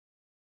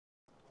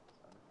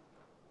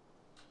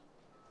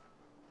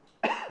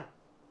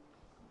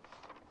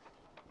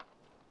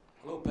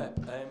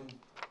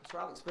Sir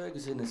Alex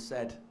Ferguson has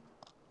said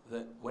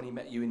that when he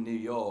met you in New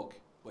York,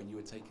 when you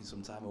were taking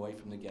some time away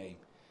from the game,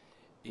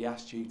 he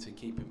asked you to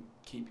keep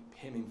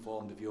him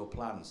informed of your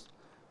plans,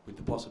 with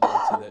the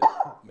possibility that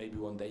maybe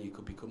one day you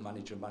could become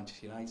manager of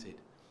Manchester United.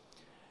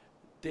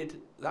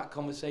 Did that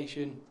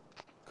conversation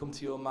come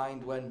to your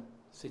mind when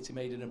City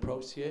made an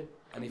approach to you?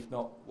 And if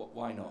not,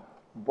 why not?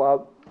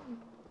 Well,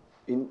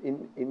 in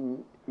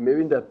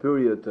maybe in that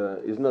period,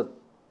 it's not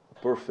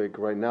perfect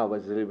right now, but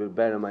it's a little bit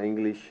better. My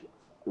English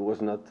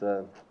was not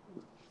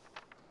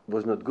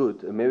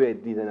good. Maybe I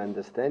didn't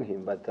understand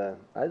him, but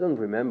I don't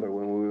remember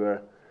when we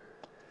were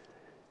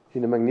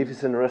in a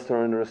magnificent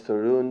restaurant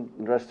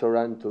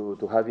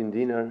to having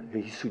dinner.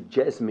 He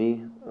suggests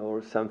me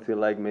or something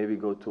like maybe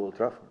go to Old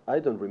Trafford. I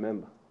don't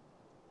remember.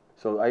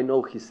 So I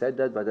know he said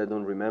that, but I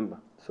don't remember.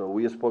 So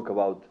we spoke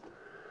about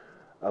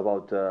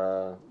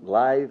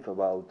life,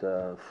 about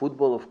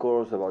football, of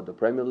course, about the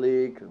Premier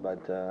League,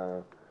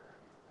 but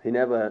he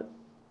never,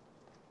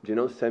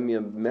 sent me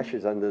a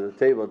message under the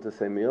table to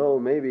say me, oh,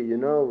 maybe,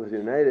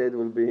 United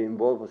will be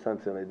involved or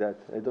something like that.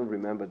 I don't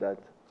remember that.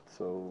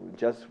 So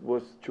just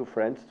was two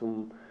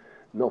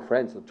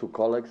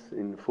colleagues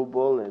in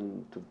football,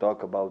 and to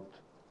talk about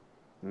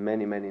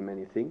many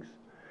things.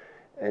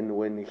 And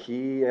when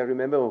I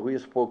remember when we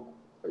spoke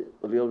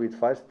a little bit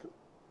fast,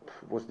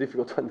 it was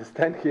difficult to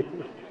understand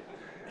him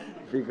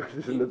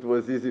because it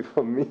was easy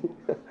for me.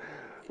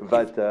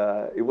 But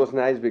it was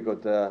nice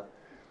because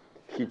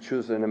he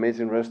chose an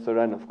amazing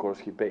restaurant. Of course,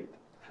 he paid.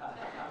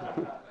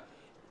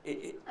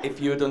 If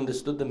you had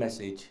understood the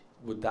message,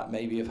 would that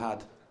maybe have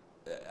had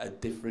a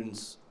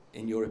difference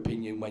in your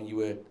opinion when you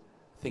were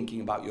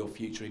thinking about your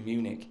future in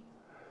Munich?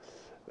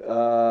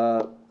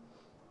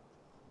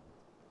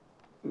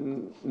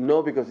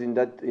 No, because in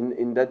that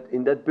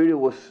period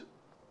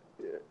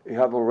you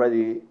have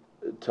already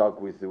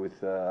talked with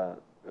Bayern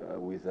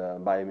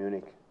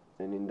Munich,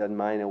 and in that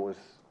mind I was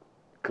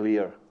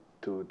clear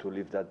to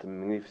live that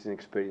magnificent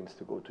experience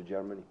to go to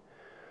Germany.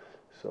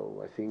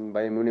 So I think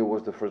Bayern Munich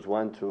was the first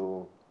one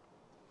to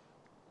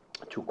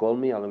call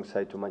me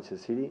alongside to Manchester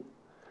City,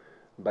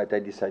 but I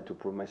decided to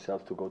prove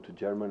myself to go to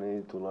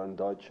Germany to learn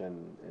Dutch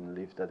and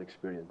live that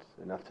experience.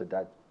 And after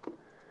that,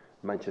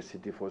 Manchester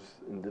City was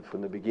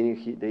from the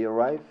beginning. They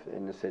arrived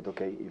and I said,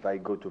 okay, if I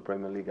go to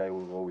Premier League, I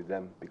will go with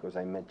them, because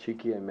I met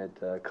Chiki, I met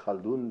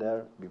Khaldun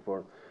there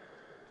before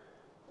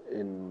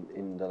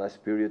in the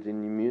last period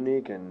in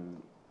Munich, and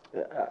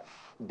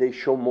they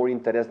show more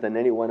interest than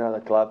any one other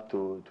club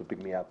to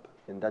pick me up,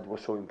 and that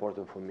was so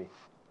important for me.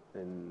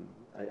 And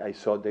I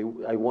saw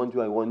I want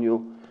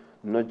you,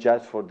 not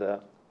just for the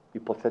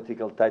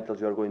hypothetical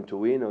titles you are going to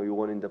win or you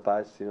won in the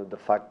past. The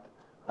fact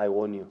I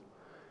won you.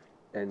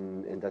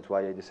 And that's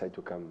why I decided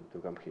to come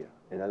here,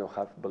 and I don't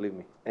have, believe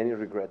me, any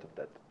regret of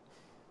that.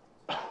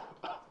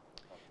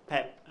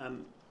 Pep,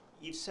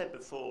 you've said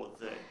before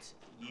that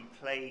you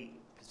play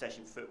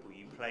possession football,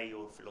 you play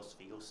your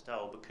philosophy, your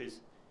style,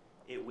 because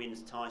it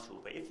wins title.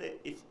 But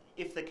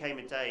if there came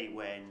a day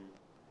when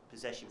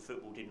possession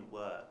football didn't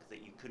work,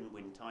 that you couldn't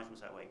win titles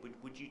that way,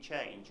 would you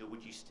change, or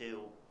would you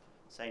still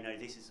say, no,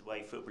 this is the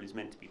way football is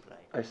meant to be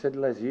played? I said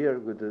last year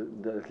with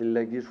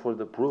like this for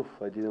the proof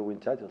I didn't win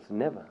titles.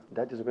 Never.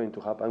 That is going to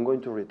happen. I'm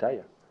going to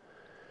retire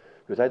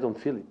because I don't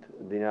feel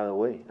it the other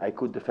way. I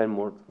could defend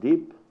more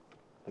deep.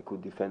 I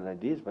could defend like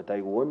this, but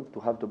I want to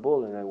have the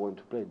ball and I want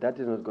to play. That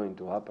is not going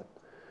to happen.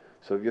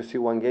 So if you see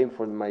one game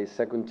for my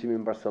second team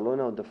in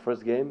Barcelona, or the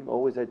first game,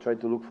 always I try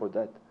to look for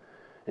that.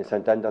 And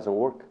sometimes it doesn't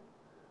work.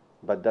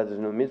 But that does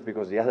not mean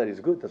because the other is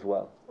good as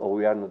well, or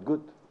we are not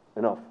good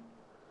enough.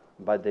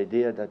 But the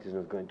idea that is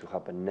not going to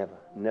happen,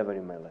 never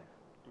in my life.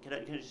 Can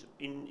I just,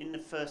 in the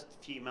first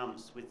few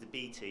months with the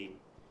B team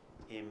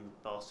in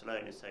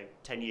Barcelona, so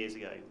 10 years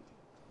ago,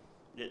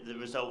 the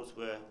results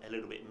were a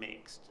little bit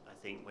mixed, I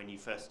think, when you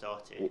first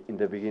started. In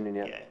the beginning,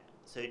 yeah. Yeah.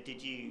 So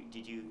did you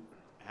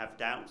have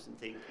doubts and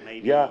think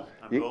maybe I'm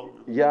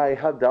wrong? Yeah, I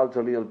had doubts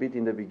a little bit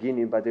in the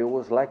beginning, but I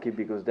was lucky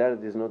because there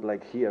it is not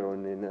like here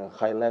on in a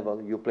high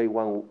level. You play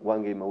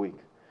one game a week,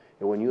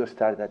 and when you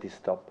start, that is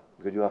stop.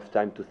 Because you have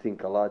time to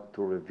think a lot,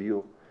 to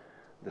review.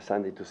 The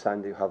Sunday to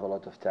Sunday, you have a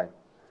lot of time.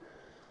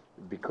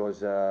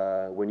 Because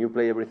when you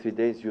play every 3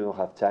 days, you don't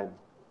have time.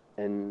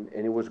 And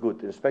it was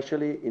good,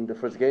 especially in the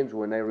first games.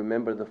 When I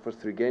remember the first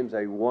 3 games,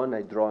 I won,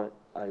 I draw,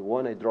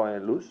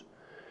 and lose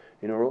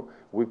in a row.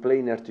 We play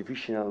in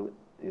artificial,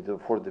 in the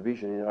 4th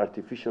division, in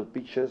artificial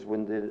pitches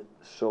when they're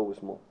so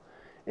small.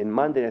 And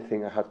Monday, I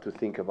think I have to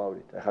think about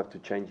it. I have to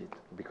change it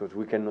because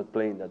we cannot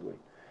play in that way.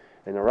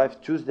 And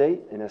arrived Tuesday,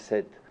 and I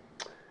said,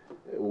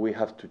 we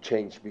have to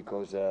change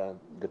because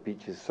the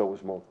pitch is so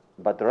small.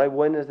 But right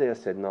Wednesday I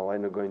said, no,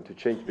 I'm not going to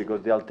change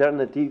because the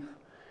alternative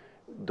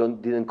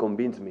didn't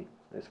convince me.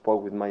 I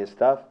spoke with my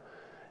staff,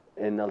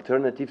 and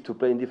alternative to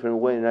play in different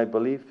way, and I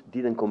believe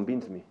didn't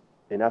convince me.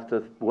 And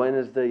after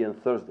Wednesday and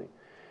Thursday,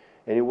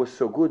 and it was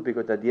so good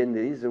because at the end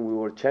of the season we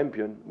were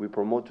champion. We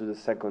promoted to the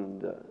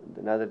second,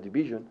 another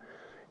division,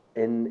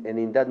 and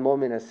in that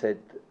moment I said,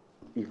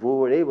 if we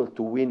were able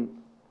to win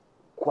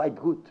quite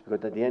good,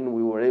 because at the end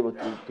we were able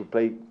to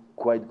play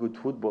quite good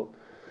football,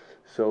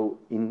 So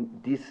in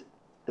this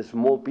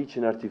small pitch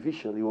and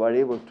artificial, you are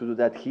able to do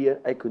that here.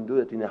 I can do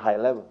it in a high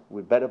level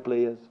with better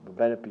players, with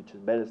better pitches,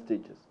 better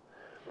stages,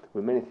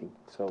 with many things.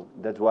 So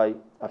that's why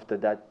after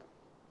that,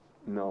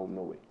 no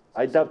way.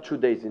 I dub 2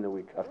 days in a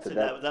week after So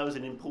that. that was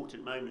an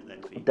important moment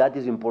then for you. That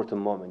is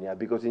important moment, yeah,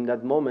 because in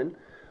that moment,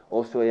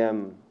 also I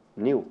am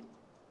new.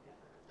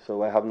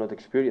 So I have not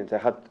experience. I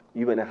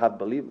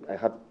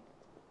have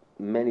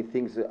many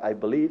things that I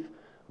believe,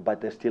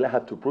 but still I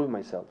had to prove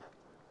myself.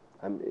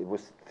 I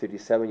was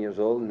 37 years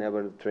old,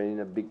 never training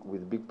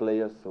with big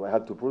players, so I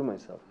had to prove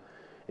myself.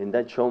 And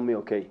that showed me,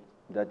 okay,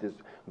 that is.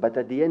 But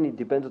at the end, it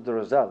depends on the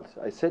results.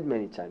 I said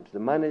many times, the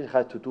manager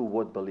has to do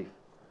what believe.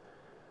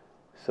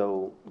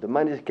 So the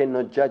manager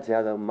cannot judge the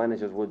other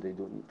managers what they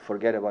do.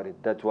 Forget about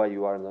it. That's why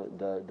you are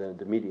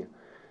the media.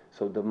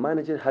 So the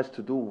manager has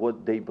to do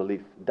what they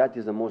believe. That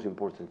is the most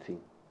important thing.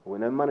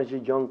 When I manage a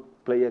young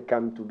player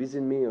come to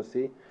visit me or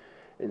see,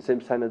 and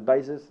some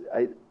advices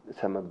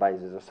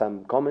or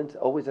some comments,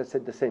 always I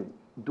said the same.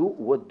 Do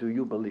what do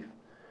you believe.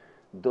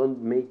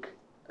 Don't make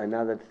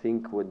another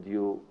think what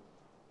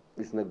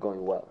is not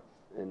going well.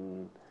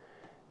 And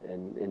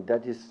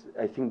that is,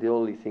 I think, the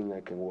only thing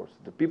I can work.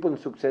 The people in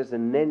success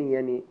and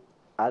any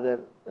other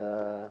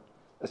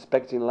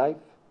aspect in life,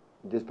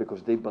 just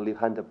because they believe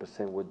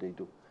 100% what they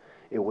do.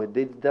 And when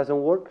it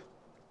doesn't work,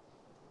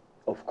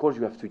 of course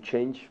you have to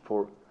change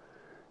for,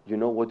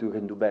 what you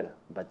can do better.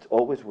 But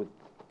always with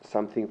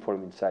something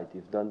from inside.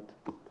 If don't,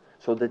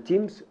 so the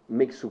teams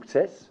make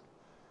success,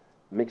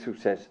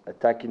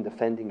 attacking,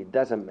 defending, it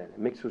doesn't matter.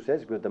 Make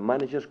success because the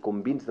managers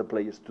convince the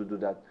players to do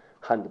that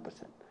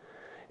 100%.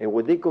 And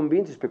what they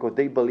convince is because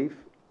they believe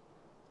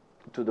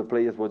to the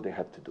players what they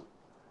have to do.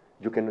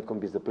 You cannot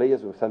convince the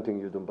players with something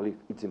you don't believe.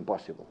 It's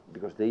impossible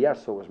because they are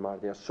so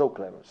smart, they are so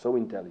clever, so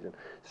intelligent,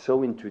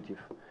 so intuitive,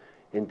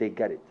 and they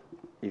get it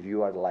if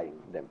you are lying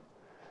them.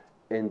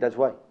 And that's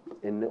why.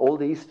 In all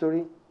the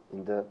history,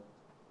 in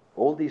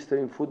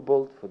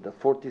football, for the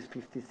 40s,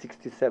 50s,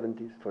 60s,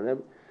 70s,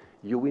 forever,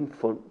 you win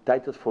for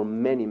titles for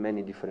many,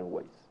 many different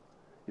ways.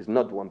 It's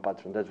not one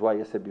pattern. That's why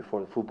I said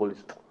before, football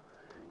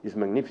is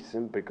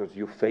magnificent because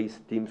you face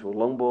teams with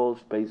long balls,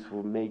 space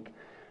will make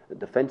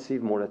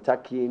defensive, more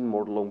attacking,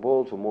 more long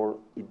balls, or more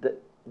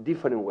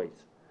different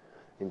ways.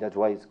 And that's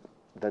why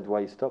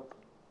it's top.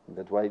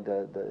 That's why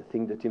the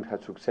thing the team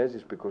had success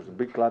is because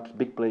big clubs,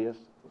 big players,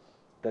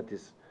 that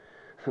is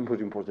the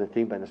most important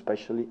thing, but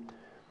especially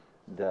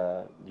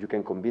you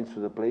can convince to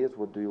the players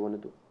what do you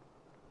want to do.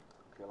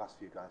 Okay, last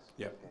few guys.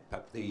 Yeah,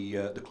 Pep,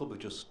 the club have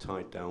just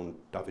tied down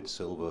David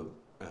Silva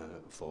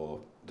for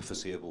the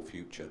foreseeable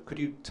future. Could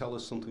you tell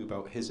us something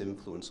about his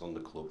influence on the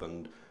club,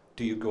 and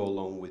do you go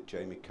along with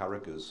Jamie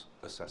Carragher's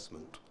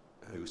assessment,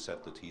 who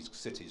said that he's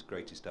City's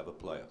greatest ever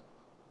player?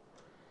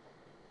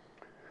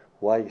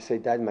 Why you say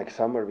that? Mike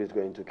Summerbee is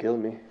going to kill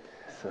me.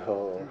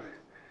 So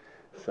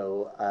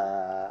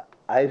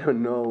I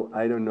don't know.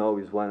 I don't know.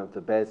 He's one of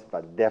the best,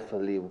 but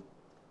definitely,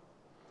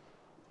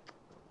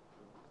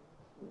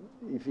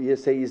 if you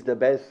say he's the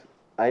best,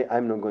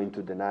 I'm not going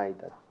to deny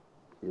that,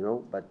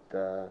 But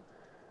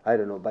I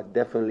don't know. But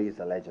definitely he's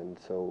a legend.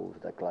 So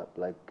the club,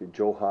 like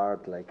Joe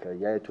Hart, like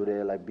Yaya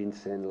Touré, like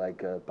Vincent,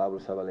 like Pablo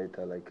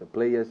Zabaleta, like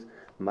players,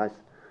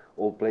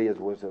 all players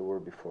were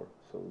before.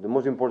 So the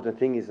most important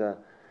thing is I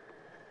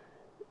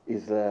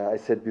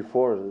said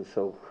before,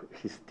 so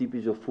his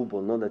typical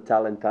football, not the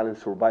talent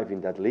survive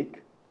in that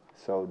league.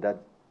 So that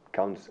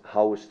counts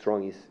how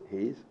strong he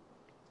is,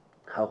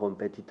 how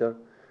competitor.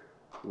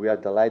 We are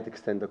delighted to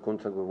extend the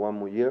contract with 1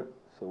 more year,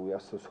 so we are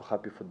so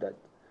happy for that.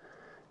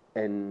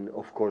 And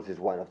of course, he's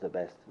one of the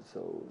best.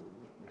 So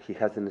he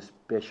has a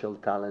special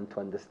talent to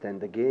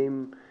understand the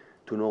game,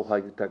 to know how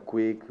to attack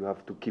quick. You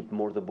have to keep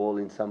more the ball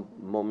in some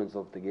moments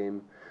of the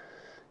game.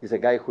 He's a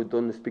guy who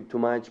don't speak too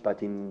much,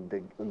 but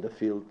on the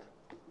field,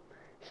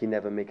 he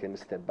never make a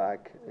step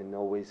back, and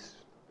always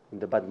in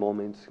the bad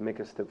moments make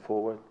a step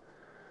forward.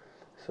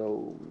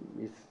 So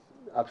he's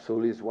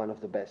absolutely is one of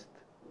the best.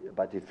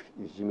 But if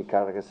Jimmy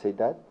Carragher say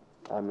that,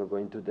 I'm not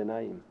going to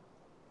deny him.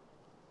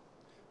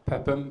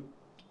 Pep,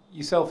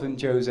 yourself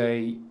and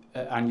Jose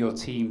and your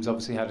teams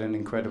obviously had an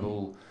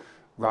incredible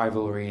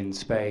rivalry in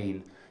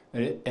Spain,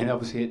 and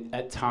obviously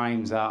at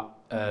times that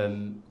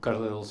got a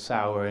little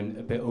sour and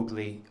a bit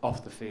ugly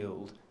off the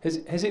field.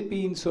 Has it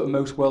been sort of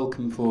most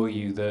welcome for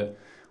you that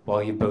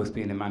while you've both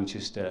been in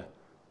Manchester,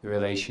 the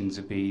relations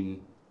have been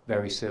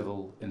very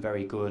civil and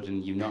very good,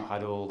 and you've not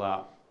had all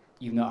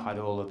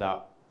of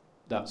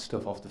that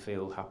stuff off the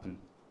field happen?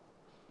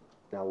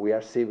 Now we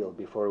are civil.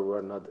 Before we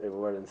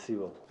weren't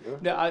civil. Yeah?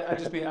 No, I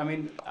just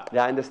mean,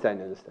 yeah, I understand.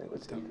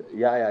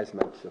 Yeah, it's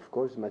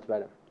much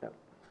better. Yeah.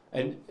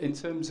 And in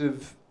terms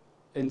of,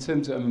 a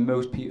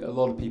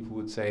lot of people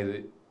would say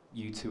that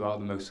you two are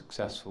the most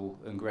successful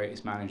and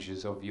greatest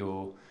managers of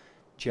your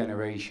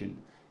generation.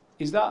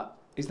 Is that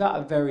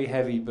a very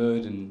heavy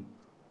burden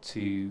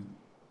to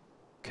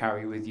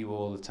carry with you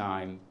all the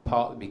time?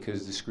 Partly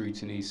because the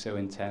scrutiny is so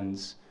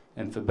intense,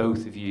 and for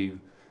both of you,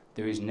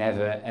 there is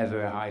never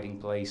ever a hiding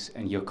place,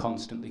 and you're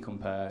constantly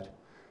compared.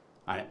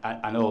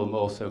 and all the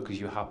more so because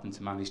you happen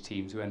to manage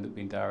teams who end up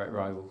being direct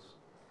rivals.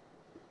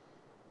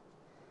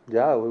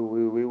 Yeah,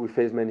 we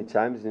faced many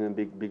times in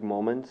big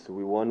moments.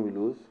 We won, we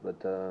lose.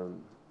 But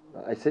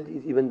I said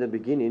it even in the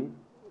beginning,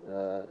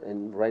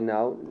 and right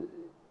now,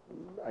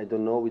 I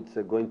don't know what's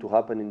going to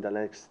happen in the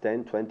next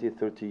 10, 20,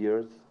 30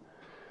 years.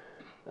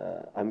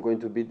 I'm going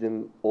to beat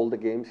him all the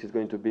games. He's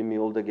going to beat me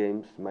all the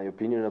games. My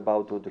opinion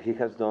about what he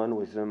has done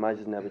with Real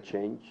Madrid never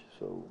changed.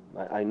 So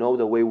I know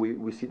the way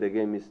we see the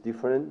game is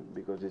different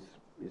because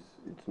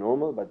it's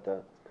normal.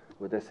 But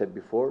what I said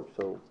before,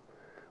 so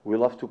we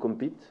love to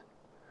compete.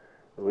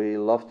 We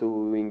love to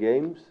win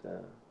games.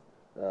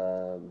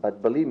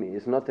 But believe me,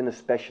 it's not in a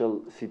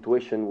special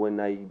situation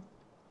when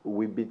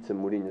we beat some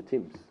Mourinho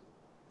teams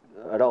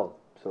at all.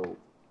 So.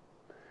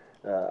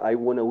 I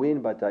want to win,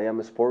 but I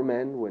am a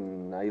sportman.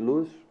 When I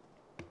lose,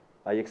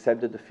 I accept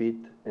the defeat,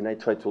 and I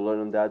try to learn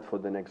on that for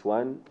the next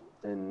one,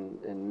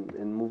 and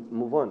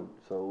move on.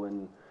 So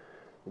when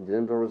in the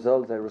end of the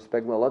results, I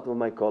respect a lot of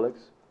my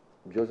colleagues,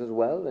 Jose as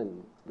well,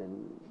 and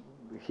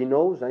he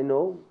knows, I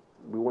know,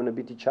 we want to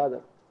beat each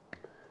other.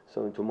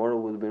 So tomorrow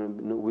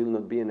will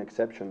not be an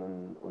exception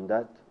on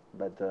that.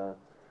 But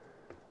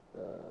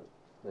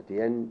at the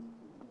end,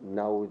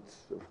 now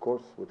it's, of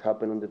course, what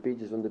happened on the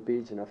pitch is on the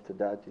pitch, and after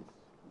that,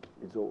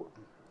 it's over.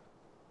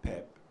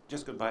 Pep,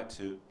 just going back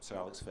to Sir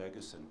Alex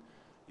Ferguson,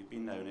 you've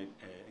been now in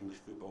English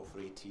football for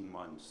 18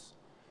 months.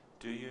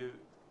 Do you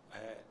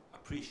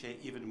appreciate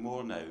even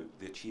more now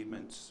the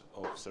achievements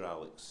of Sir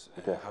Alex,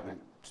 having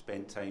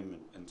spent time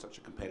in such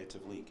a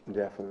competitive league?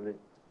 Definitely.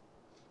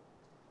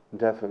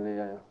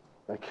 Definitely,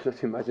 I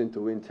cannot imagine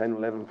to win 10,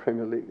 11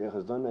 Premier League he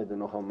has done. I don't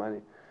know how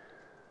many.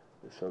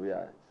 So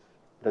yeah,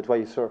 that's why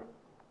he's Sir.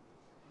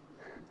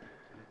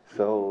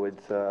 So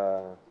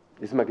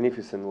it's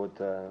magnificent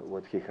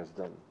what he has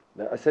done.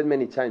 I said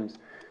many times,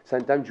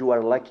 sometimes you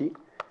are lucky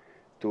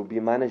to be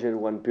manager in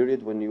one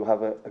period when you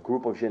have a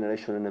group of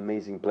generation and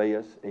amazing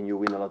players and you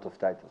win a lot of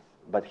titles.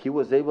 But he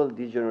was able,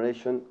 this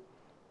generation,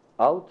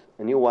 out,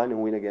 a new one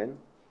and win again,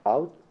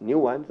 out, new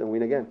ones and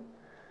win again.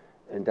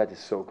 And that is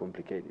so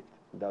complicated.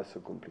 That's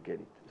so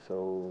complicated.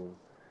 So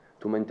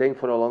to maintain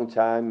for a long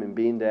time and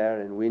being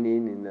there and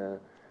winning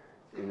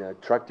in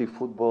attractive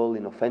football,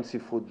 in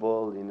offensive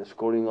football, in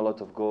scoring a lot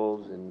of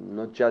goals, and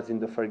not just in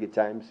the Fergie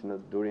times,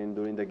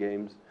 during the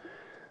games.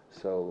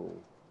 So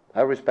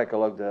I respect a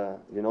lot the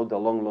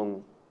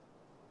long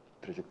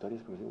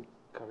trajectories,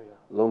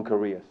 long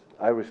careers.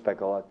 I respect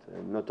a lot,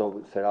 and not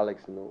all Sir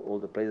Alex, all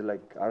the players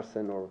like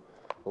Arsene or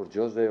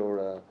Jose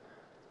or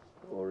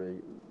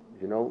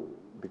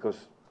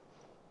because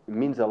it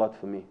means a lot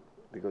for me.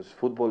 Because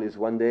football is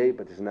one day,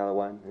 but it's another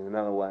one, and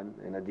another one,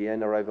 and at the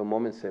end arrive a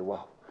moment, say,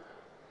 wow.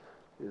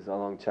 It's a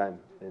long time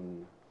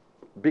and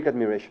big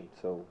admiration.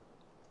 So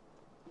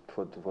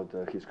for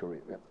his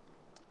career. Yeah.